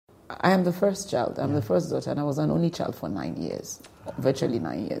I am the first child. I'm the first daughter, and I was an only child for 9 years, virtually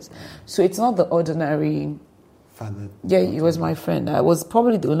 9 years. So it's not the ordinary... Father. Yeah, he was my friend. I was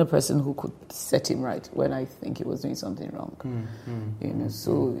probably the only person who could set him right when I think he was doing something wrong.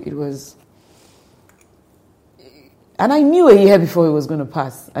 So it was... And I knew a year before it was going to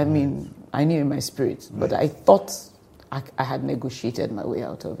pass. I mean, I knew in my spirit. But I thought I had negotiated my way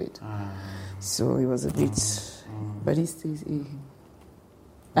out of it. So it was a bit... But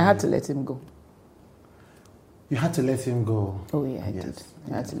I had to let him go. You had to let him go. Oh, yeah, I did.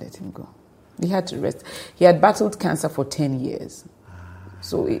 I had to let him go. He had to rest. He had battled cancer for 10 years.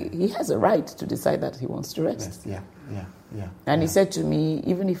 So he has a right to decide that he wants to rest. Yeah. And he said to me,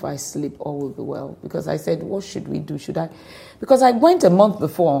 even if I sleep, all will be well. Because I said, what should we do? Because I went a month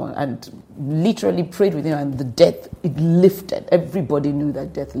before and literally prayed with him, and the death, it lifted. Everybody knew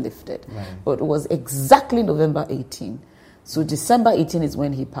that death lifted. Right. But it was exactly November 18. So December 18 is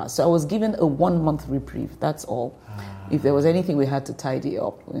when he passed. So I was given a 1 month reprieve. That's all. If there was anything we had to tidy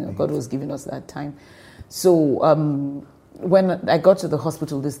up, God was giving us that time. So when I got to the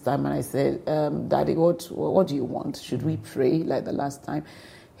hospital this time and I said, Daddy, what do you want? Should we pray like the last time?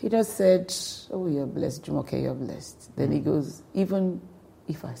 He just said, oh, you're blessed, Jumoke, you're blessed. Then he goes, even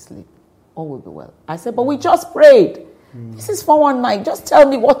if I sleep, all will be well. I said, but we just prayed. This is 419. Just tell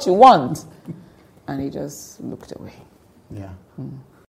me what you want. And he just looked away. Yeah.